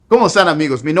¿Cómo están,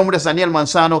 amigos? Mi nombre es Daniel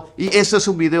Manzano y este es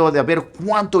un video de a ver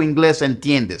cuánto inglés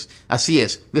entiendes. Así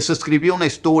es, les escribí una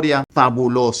historia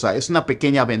fabulosa, es una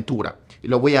pequeña aventura y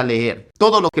lo voy a leer.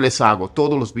 Todo lo que les hago,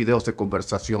 todos los videos de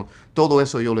conversación, todo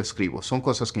eso yo lo escribo. Son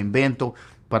cosas que invento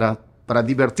para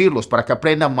divertirlos, para que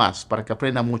aprendan más, para que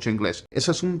aprendan mucho inglés.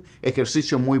 Ese es un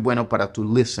ejercicio muy bueno para tu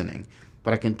listening,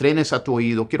 para que entrenes a tu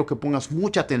oído. Quiero que pongas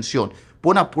mucha atención.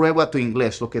 Pon a prueba tu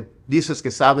inglés, lo que dices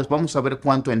que sabes. Vamos a ver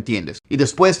cuánto entiendes. Y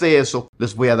después de eso,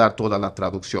 les voy a dar toda la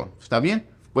traducción. ¿Está bien?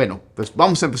 Bueno, pues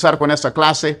vamos a empezar con esta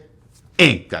clase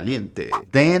en caliente.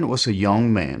 Dan was a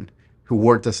young man who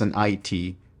worked as an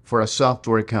IT for a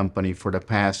software company for the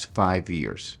past 5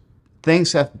 years.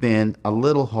 Things have been a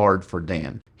little hard for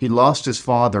Dan. He lost his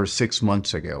father 6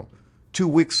 months ago. 2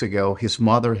 weeks ago, his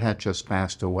mother had just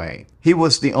passed away. He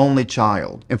was the only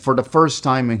child, and for the first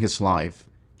time in his life,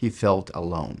 he felt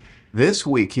alone. This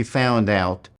week, he found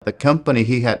out the company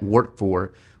he had worked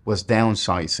for was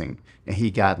downsizing, and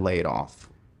he got laid off.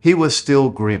 He was still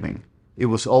grieving. It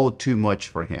was all too much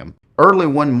for him. Early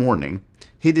one morning,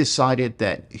 he decided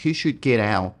that he should get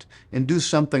out and do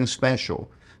something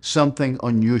special, something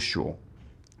unusual.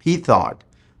 He thought,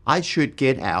 I should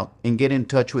get out and get in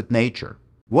touch with nature.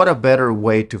 What a better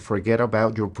way to forget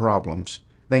about your problems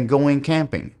than going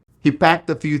camping. He packed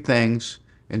a few things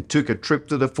and took a trip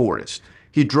to the forest.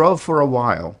 He drove for a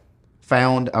while,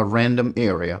 found a random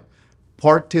area,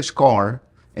 parked his car,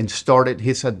 and started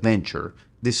his adventure,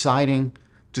 deciding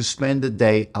to spend the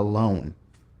day alone,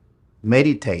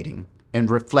 meditating and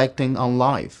reflecting on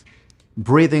life,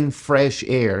 breathing fresh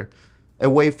air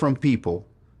away from people,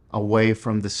 away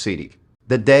from the city.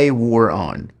 The day wore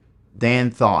on.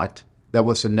 Dan thought that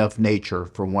was enough nature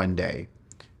for one day.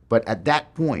 But at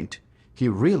that point, he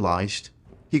realized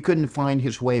he couldn't find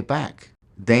his way back.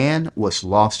 Dan was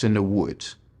lost in the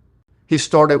woods. He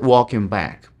started walking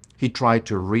back. He tried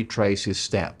to retrace his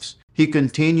steps. He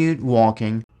continued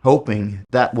walking, hoping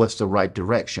that was the right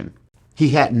direction. He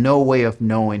had no way of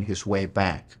knowing his way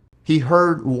back. He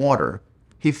heard water.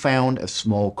 He found a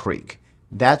small creek.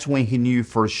 That's when he knew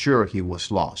for sure he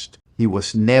was lost. He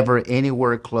was never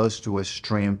anywhere close to a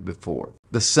stream before.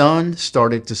 The sun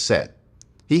started to set.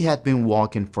 He had been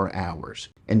walking for hours,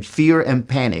 and fear and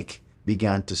panic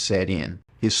began to set in.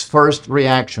 His first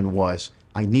reaction was,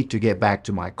 I need to get back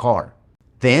to my car.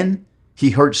 Then he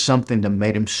heard something that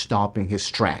made him stop in his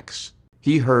tracks.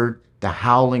 He heard the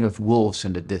howling of wolves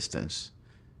in the distance.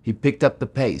 He picked up the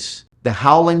pace. The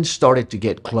howling started to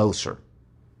get closer.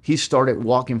 He started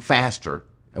walking faster,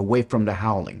 away from the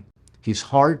howling. His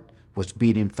heart was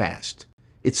beating fast.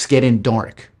 It's getting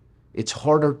dark. It's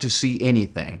harder to see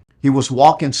anything. He was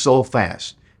walking so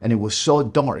fast, and it was so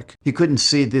dark, he couldn't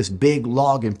see this big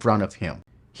log in front of him.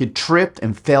 He tripped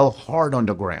and fell hard on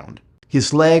the ground.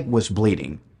 His leg was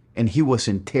bleeding, and he was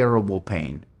in terrible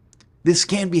pain. This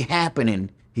can't be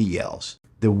happening, he yells.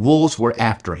 The wolves were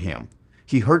after him.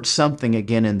 He heard something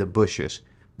again in the bushes,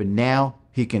 but now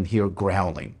he can hear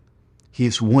growling. He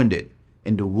is wounded,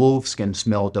 and the wolves can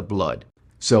smell the blood.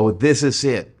 So this is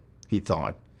it, he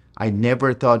thought. I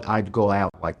never thought I'd go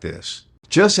out like this.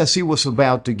 Just as he was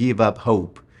about to give up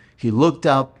hope, he looked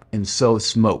up and saw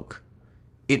smoke.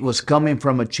 It was coming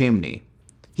from a chimney.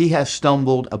 He had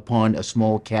stumbled upon a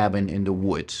small cabin in the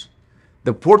woods.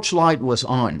 The porch light was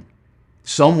on.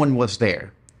 Someone was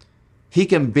there. He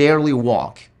can barely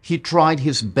walk. He tried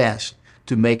his best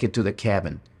to make it to the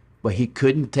cabin, but he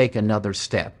couldn't take another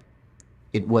step.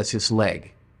 It was his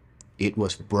leg. It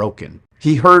was broken.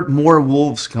 He heard more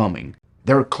wolves coming.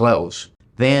 They're close.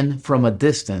 Then, from a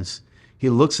distance,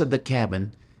 he looks at the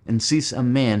cabin and sees a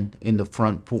man in the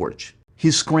front porch.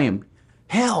 He screamed,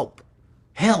 Help!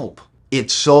 Help!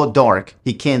 It's so dark,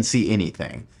 he can't see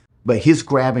anything. But he's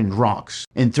grabbing rocks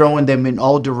and throwing them in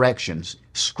all directions,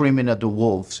 screaming at the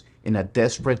wolves in a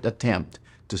desperate attempt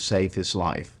to save his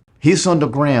life. He's on the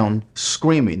ground,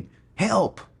 screaming,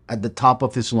 Help! At the top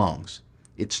of his lungs.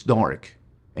 It's dark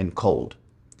and cold.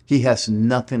 He has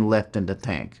nothing left in the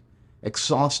tank.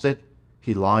 Exhausted,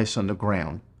 he lies on the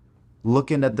ground,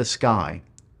 looking at the sky,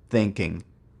 thinking,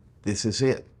 this is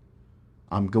it.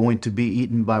 I'm going to be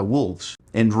eaten by wolves.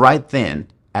 And right then,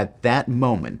 at that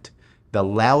moment, the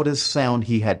loudest sound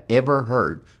he had ever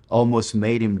heard almost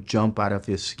made him jump out of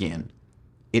his skin.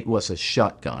 It was a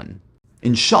shotgun.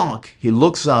 In shock, he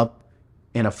looks up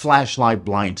and a flashlight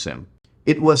blinds him.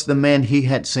 It was the man he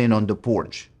had seen on the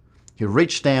porch. He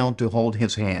reached down to hold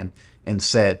his hand and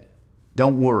said,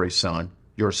 Don't worry, son,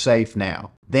 you're safe now.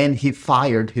 Then he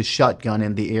fired his shotgun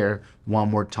in the air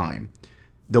one more time.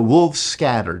 The wolves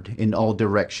scattered in all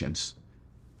directions.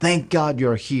 Thank God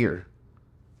you're here.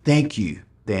 Thank you,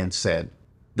 Dan said.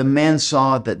 The man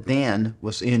saw that Dan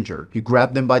was injured. He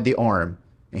grabbed him by the arm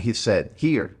and he said,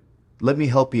 "Here, let me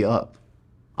help you up.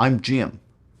 I'm Jim.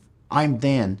 I'm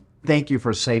Dan. Thank you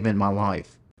for saving my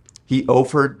life." He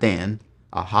offered Dan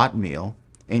a hot meal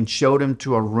and showed him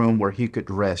to a room where he could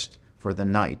rest for the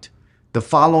night. The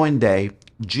following day,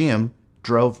 Jim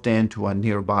drove Dan to a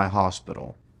nearby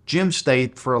hospital. Jim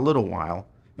stayed for a little while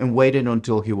and waited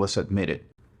until he was admitted.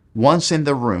 Once in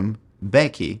the room,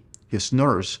 Becky, his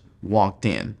nurse, walked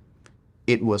in.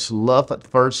 It was love at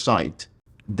first sight.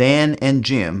 Dan and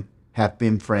Jim have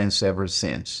been friends ever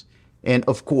since. And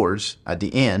of course, at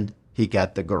the end, he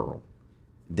got the girl.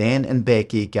 Dan and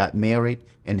Becky got married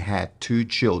and had 2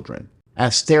 children.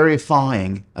 As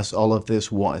terrifying as all of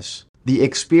this was, the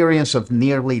experience of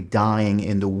nearly dying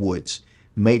in the woods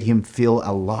made him feel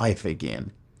alive again.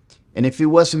 And if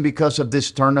it wasn't because of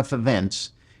this turn of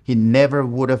events, he never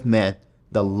would have met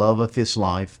the love of his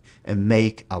life and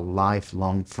make a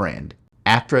lifelong friend.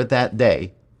 After that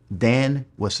day, Dan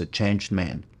was a changed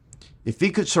man. If he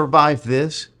could survive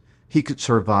this, he could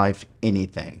survive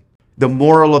anything. The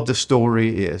moral of the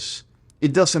story is,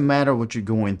 it doesn't matter what you're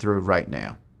going through right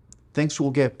now. Things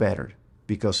will get better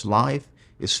because life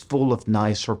is full of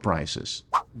nice surprises.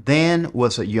 Dan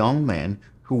was a young man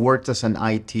who worked as an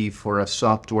IT for a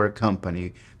software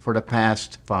company for the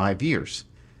past 5 years.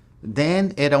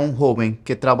 Dan era un joven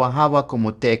que trabajaba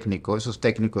como técnico, esos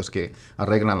técnicos que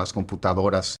arreglan las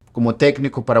computadoras, como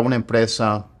técnico para una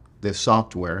empresa de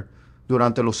software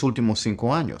durante los últimos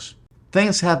 5 años.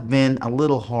 Things have been a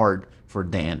little hard for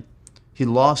Dan. He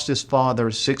lost his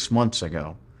father 6 months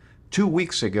ago. 2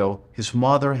 weeks ago, his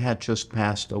mother had just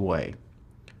passed away.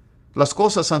 Las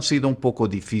cosas han sido un poco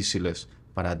difíciles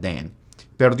para Dan.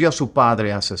 Perdió a su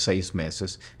padre hace 6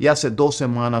 meses y hace 2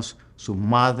 semanas su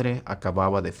madre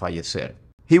acababa de fallecer.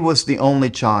 He was the only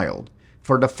child.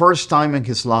 For the first time in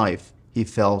his life, he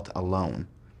felt alone.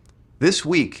 This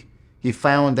week, he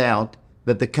found out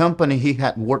that the company he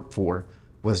had worked for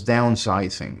was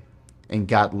downsizing and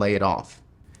got laid off.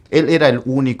 Él era el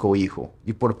único hijo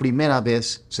y por primera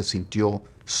vez se sintió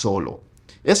solo.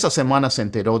 Esta semana se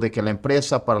enteró de que la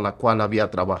empresa para la cual había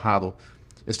trabajado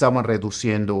estaban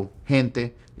reduciendo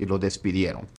gente y lo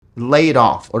despidieron. Laid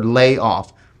off or lay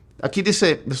off. Aquí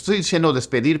dice, estoy diciendo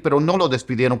despedir, pero no lo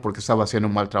despidieron porque estaba haciendo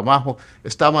un mal trabajo.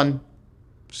 Estaban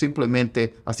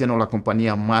simplemente haciendo la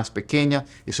compañía más pequeña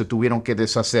y se tuvieron que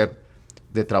deshacer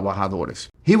de trabajadores.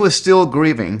 He was still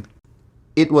grieving.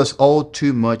 It was all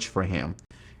too much for him.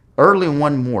 Early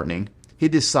one morning, he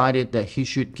decided that he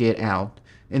should get out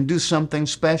and do something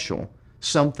special,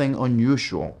 something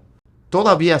unusual.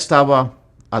 Todavía estaba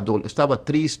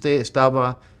triste,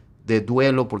 estaba de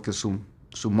duelo porque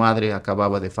su madre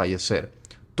acababa de fallecer.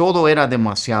 Todo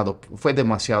fue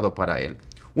demasiado para él.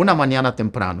 Una mañana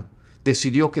temprano,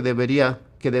 decidió que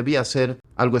debía hacer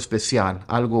algo especial,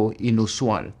 algo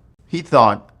inusual. He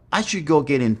thought, I should go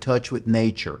get in touch with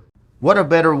nature. What a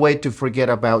better way to forget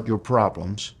about your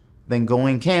problems than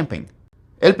going camping.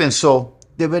 Él pensó,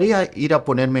 debería ir a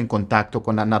ponerme en contacto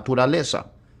con la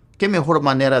naturaleza. ¿Qué mejor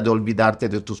manera de olvidarte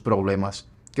de tus problemas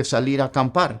que salir a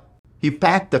acampar? He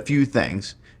packed a few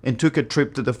things and took a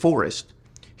trip to the forest.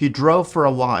 He drove for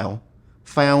a while,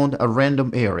 found a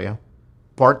random area,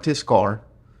 parked his car,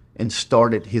 and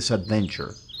started his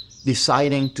adventure,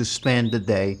 deciding to spend the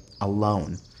day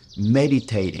alone,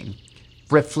 meditating,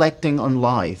 reflecting on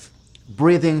life,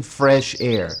 breathing fresh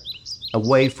air,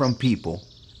 away from people,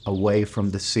 away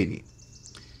from the city.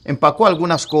 Empacó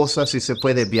algunas cosas y se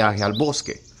fue de viaje al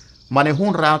bosque. Manejó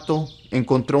un rato,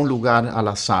 encontró un lugar al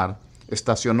azar,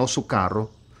 estacionó su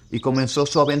carro y comenzó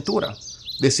su aventura,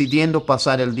 decidiendo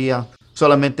pasar el día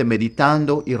solamente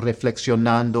meditando y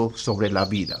reflexionando sobre la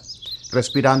vida,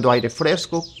 respirando aire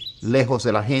fresco, lejos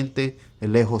de la gente y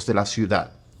lejos de la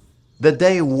ciudad. The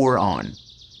day wore on.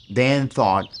 Dan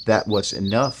thought that was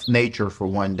enough nature for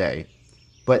one day.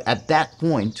 But at that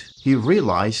point, he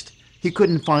realized he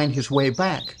couldn't find his way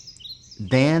back.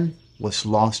 Dan was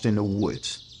lost in the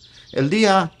woods. El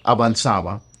día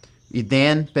avanzaba y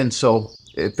Dan pensó,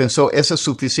 esa es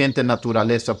suficiente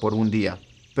naturaleza por un día.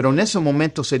 Pero en ese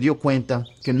momento se dio cuenta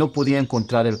que no podía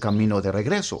encontrar el camino de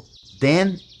regreso.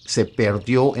 Dan se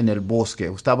perdió en el bosque,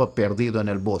 estaba perdido en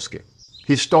el bosque.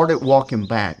 He started walking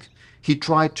back. He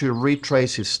tried to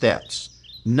retrace his steps.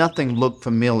 Nothing looked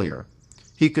familiar.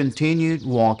 He continued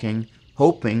walking,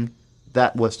 hoping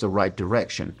that was the right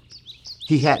direction.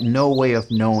 He had no way of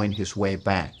knowing his way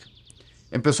back.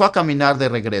 Empezó a caminar de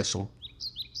regreso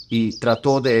y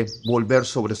trató de volver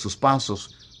sobre sus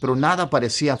pasos, pero nada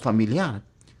parecía familiar.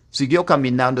 Siguió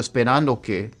caminando esperando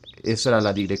que esa era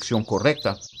la dirección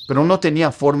correcta, pero no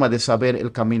tenía forma de saber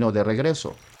el camino de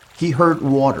regreso. He heard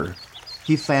water.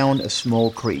 He found a small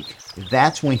creek.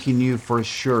 That's when he knew for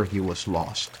sure he was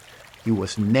lost. He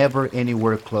was never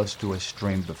anywhere close to a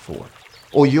stream before.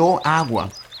 Oyó agua.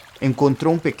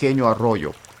 Encontró un pequeño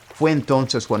arroyo. Fue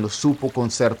entonces cuando supo con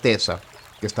certeza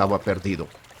que estaba perdido.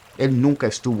 Él nunca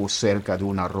estuvo cerca de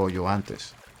un arroyo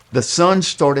antes. The sun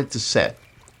started to set.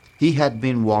 He had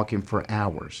been walking for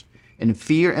hours, and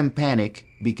fear and panic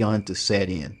began to set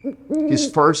in.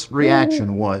 His first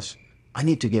reaction was, I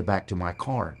need to get back to my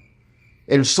car.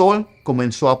 El sol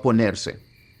comenzó a ponerse.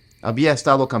 Había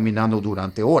estado caminando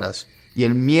durante horas, y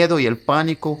el miedo y el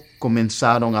pánico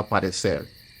comenzaron a aparecer.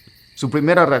 Su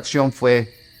primera reacción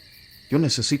fue, yo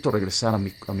necesito regresar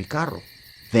a mi carro.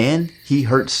 Then he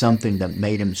heard something that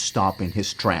made him stop in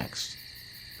his tracks.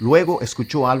 Luego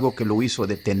escuchó algo que lo hizo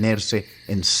detenerse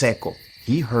en seco.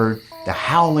 He heard the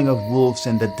howling of wolves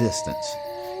in the distance.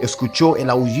 Escuchó el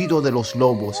aullido de los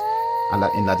lobos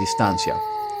en la distancia.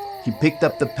 He picked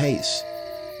up the pace.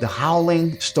 The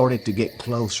howling started to get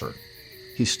closer.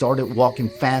 He started walking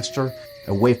faster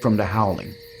away from the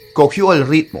howling. Cogió el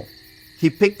ritmo. He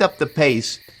picked up the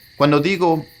pace. Cuando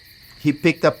digo he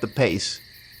picked up the pace,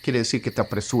 quiere decir que te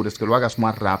apresures, que lo hagas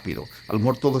más rápido. A lo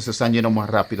mejor todos están yendo más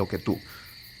rápido que tú.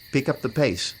 Pick up the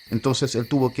pace. Entonces él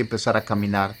tuvo que empezar a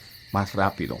caminar más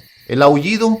rápido. El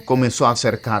aullido comenzó a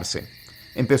acercarse.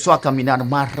 Empezó a caminar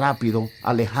más rápido,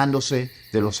 alejándose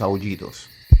de los aullidos.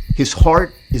 His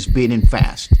heart is beating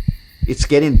fast. It's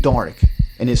getting dark,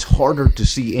 and it's harder to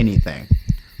see anything.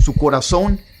 Su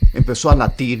corazón empezó a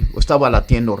latir, o estaba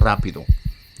latiendo rápido.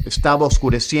 Estaba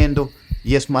oscureciendo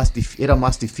y era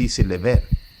más difícil de ver.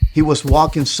 He was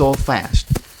walking so fast,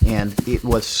 and it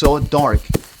was so dark,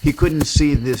 he couldn't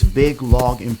see this big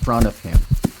log in front of him.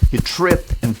 He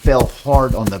tripped and fell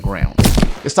hard on the ground.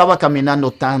 Estaba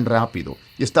caminando tan rápido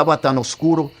y estaba tan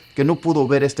oscuro que no pudo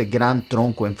ver este gran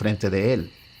tronco enfrente de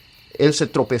él. Él se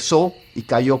tropezó y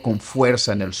cayó con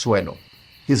fuerza en el suelo.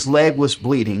 His leg was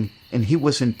bleeding and he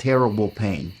was in terrible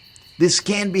pain. This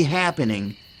can't be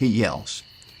happening, he yells.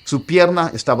 Su pierna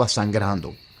estaba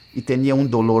sangrando y tenía un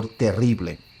dolor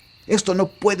terrible. Esto no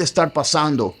puede estar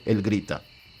pasando, él grita.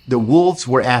 The wolves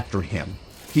were after him.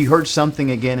 He heard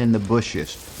something again in the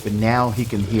bushes, but now he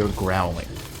can hear growling.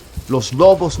 Los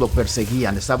lobos lo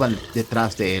perseguían, estaban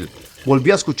detrás de él.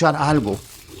 Volvió a escuchar algo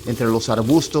entre los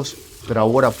arbustos, pero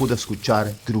ahora pudo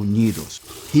escuchar gruñidos.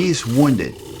 He's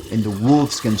wounded, and the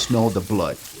wolves can smell the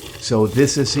blood. So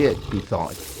this is it, he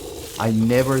thought. I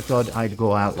never thought I'd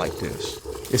go out like this.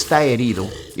 Está herido,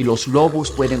 y los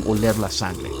lobos pueden oler la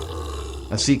sangre.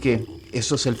 Así que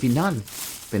eso es el final,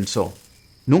 pensó.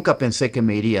 Nunca pensé que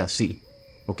me iría así,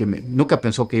 nunca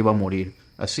pensó que iba a morir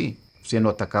así, siendo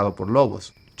atacado por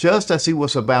lobos. Just as he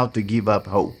was about to give up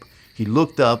hope, he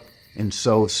looked up and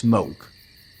saw smoke.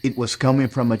 It was coming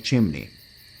from a chimney.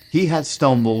 He had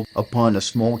stumbled upon a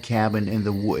small cabin in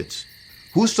the woods.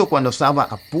 Justo cuando estaba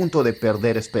a punto de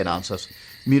perder esperanzas,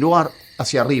 miró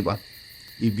hacia arriba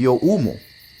y vio humo.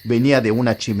 Venía de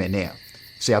una chimenea.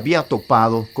 Se había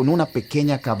topado con una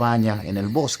pequeña cabaña en el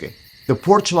bosque. The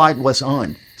porch light was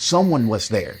on. Someone was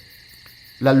there.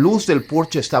 La luz del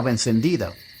porche estaba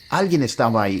encendida. Alguien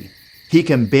estaba ahí. He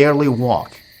can barely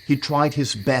walk. He tried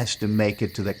his best to make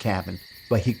it to the cabin,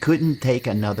 but he couldn't take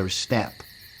another step.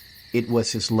 It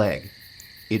was his leg.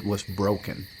 It was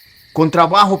broken. Con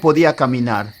trabajo podía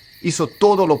caminar. Hizo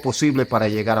todo lo posible para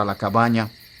llegar a la cabaña,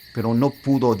 pero no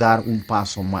pudo dar un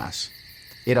paso más.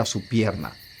 Era su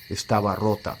pierna. Estaba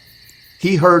rota.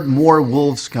 He heard more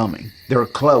wolves coming. They're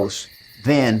close.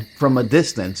 Then, from a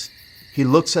distance, he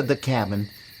looks at the cabin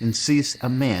and sees a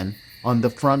man on the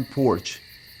front porch.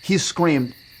 He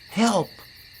screamed, "Help!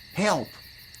 Help!"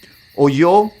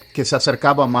 Oyó que se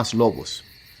acercaban más lobos.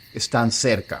 Están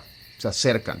cerca. Se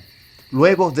acercan.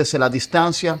 Luego, desde la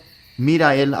distancia,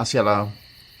 mira él hacia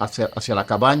la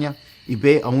cabaña y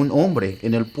ve a un hombre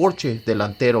en el porche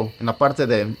delantero, en la parte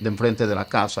de enfrente de la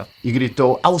casa, y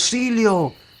gritó,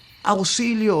 "¡Auxilio!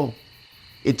 ¡Auxilio!"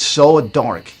 It's so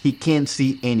dark, he can't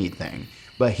see anything,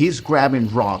 but he's grabbing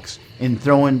rocks and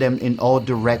throwing them in all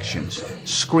directions,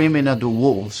 screaming at the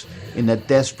wolves in a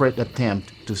desperate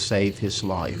attempt to save his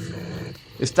life.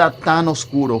 Está tan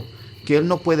oscuro que él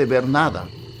no puede ver nada,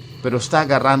 pero está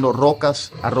agarrando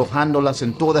rocas, arrojándolas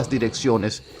en todas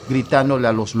direcciones, gritándole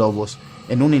a los lobos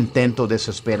en un intento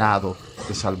desesperado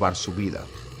de salvar su vida.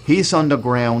 He's on the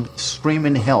ground,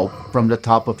 screaming help from the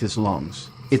top of his lungs.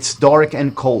 It's dark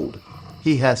and cold.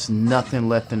 He has nothing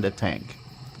left in the tank.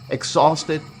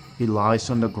 Exhausted, he lies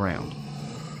on the ground.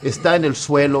 Está en el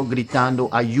suelo gritando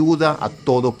ayuda a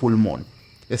todo pulmón.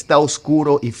 Está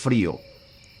oscuro y frío.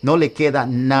 No le queda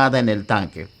nada en el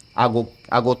tanque.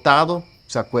 Agotado,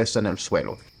 se acuesta en el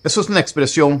suelo. Eso es una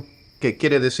expresión que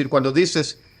quiere decir cuando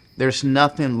dices, there's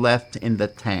nothing left in the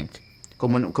tank.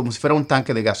 Como si fuera un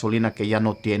tanque de gasolina que ya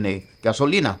no tiene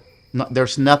gasolina. No,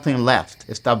 there's nothing left.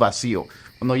 Está vacío.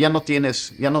 Cuando ya no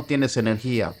tienes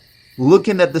energía.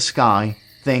 Looking at the sky,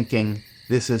 thinking,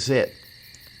 this is it.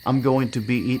 I'm going to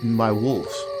be eaten by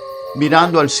wolves.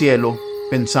 Mirando al cielo,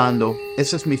 pensando,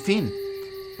 ese es mi fin.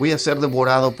 Voy a ser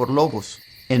devorado por lobos.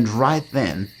 And right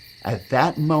then, at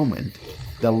that moment,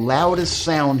 the loudest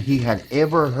sound he had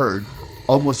ever heard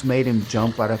almost made him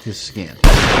jump out of his skin.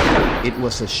 It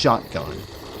was a shotgun.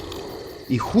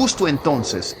 Y justo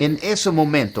entonces, en ese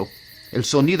momento, el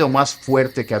sonido más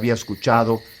fuerte que había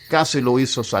escuchado casi lo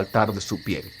hizo saltar de su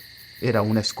piel. Era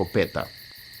una escopeta.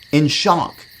 In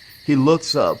shock, he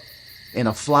looks up and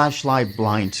a flashlight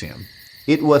blinds him.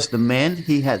 It was the man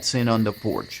he had seen on the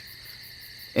porch.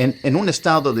 En un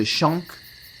estado de shock,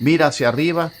 mira hacia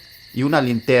arriba y una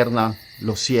linterna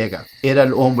lo ciega. Era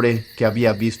el hombre que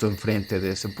había visto enfrente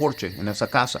de ese porche, en esa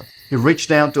casa. He reached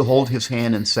down to hold his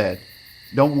hand and said,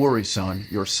 "Don't worry, son,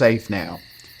 you're safe now."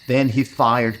 Then he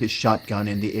fired his shotgun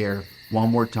in the air one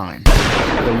more time.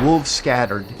 The wolves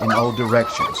scattered in all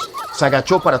directions. Se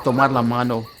agachó para tomar la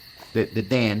mano de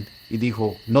Dan y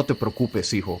dijo, no te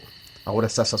preocupes, hijo, ahora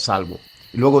estás a salvo.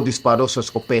 Y luego disparó su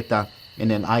escopeta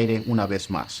en el aire una vez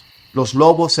más. Los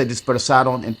lobos se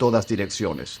dispersaron en todas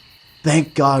direcciones.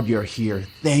 Thank God you're here.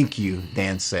 Thank you,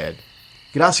 Dan said.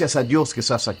 Gracias a Dios que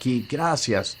estás aquí.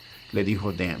 Gracias, le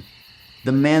dijo Dan.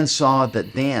 The man saw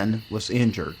that Dan was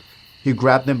injured. He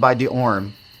grabbed him by the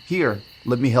arm. Here,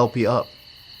 let me help you up.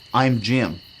 I'm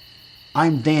Jim.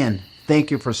 I'm Dan.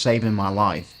 Thank you for saving my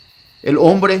life. El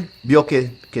hombre vio que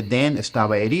Dan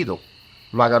estaba herido.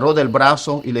 Lo agarró del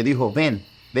brazo y le dijo, ven,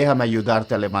 déjame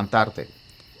ayudarte a levantarte.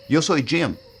 Yo soy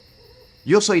Jim.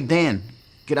 Yo soy Dan.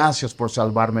 Gracias por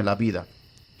salvarme la vida.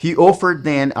 He offered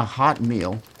Dan a hot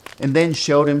meal and then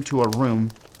showed him to a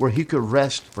room where he could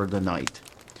rest for the night.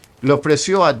 Le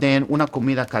ofreció a Dan una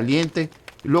comida caliente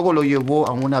y luego lo llevó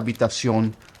a una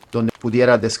habitación donde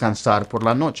pudiera descansar por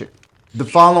la noche. The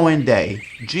following day,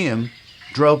 Jim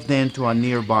drove Dan to a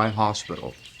nearby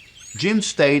hospital. Jim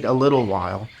stayed a little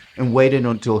while and waited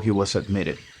until he was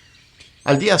admitted.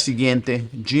 Al día siguiente,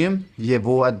 Jim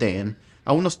llevó a Dan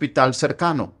a un hospital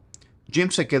cercano. Jim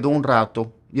se quedó un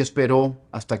rato y esperó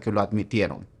hasta que lo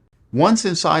admitieron. Once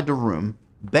inside the room,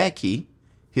 Becky,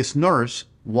 his nurse,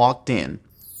 walked in.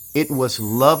 It was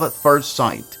love at first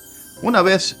sight. Una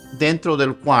vez dentro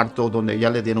del cuarto donde ya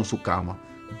le dieron su cama,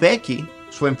 Becky,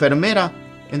 su enfermera,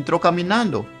 entró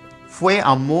caminando. Fue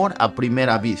amor a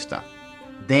primera vista.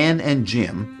 Dan and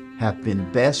Jim have been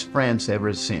best friends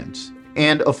ever since.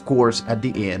 And of course, at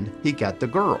the end, he got the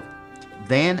girl.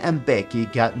 Dan and Becky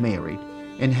got married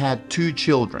and had 2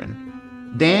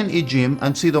 children. Dan y Jim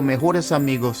han sido mejores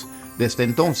amigos desde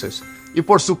entonces. Y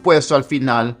por supuesto, al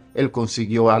final, él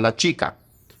consiguió a la chica.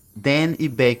 Dan y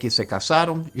Becky se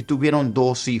casaron y tuvieron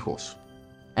 2 hijos.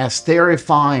 As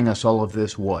terrifying as all of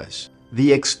this was,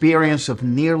 the experience of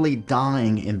nearly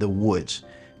dying in the woods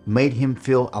made him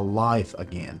feel alive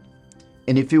again.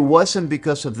 And if it wasn't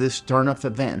because of this turn of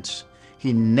events,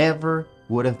 he never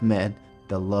would have met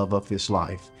the love of his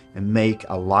life and make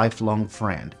a lifelong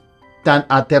friend. Tan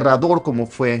aterrador como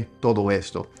fue todo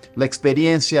esto, la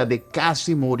experiencia de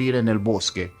casi morir en el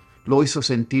bosque lo hizo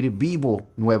sentir vivo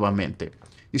nuevamente.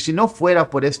 Y si no fuera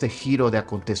por este giro de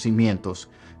acontecimientos,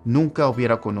 nunca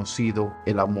hubiera conocido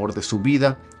el amor de su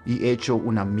vida y hecho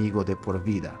un amigo de por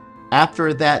vida.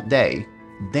 After that day,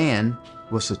 Dan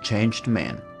was a changed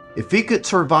man. If he could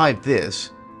survive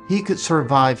this, he could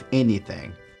survive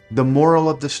anything. The moral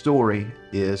of the story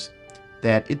is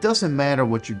that it doesn't matter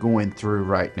what you're going through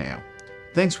right now.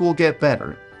 Things will get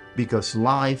better because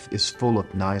life is full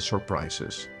of nice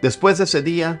surprises. Después de ese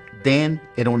día, Dan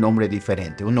era un hombre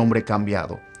diferente, un hombre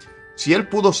cambiado. Si él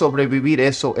pudo sobrevivir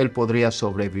eso, él podría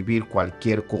sobrevivir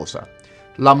cualquier cosa.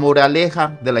 La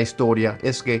moraleja de la historia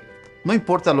es que no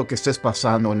importa lo que estés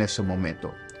pasando en ese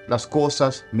momento, las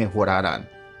cosas mejorarán,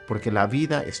 porque la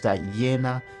vida está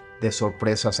llena de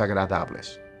sorpresas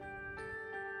agradables.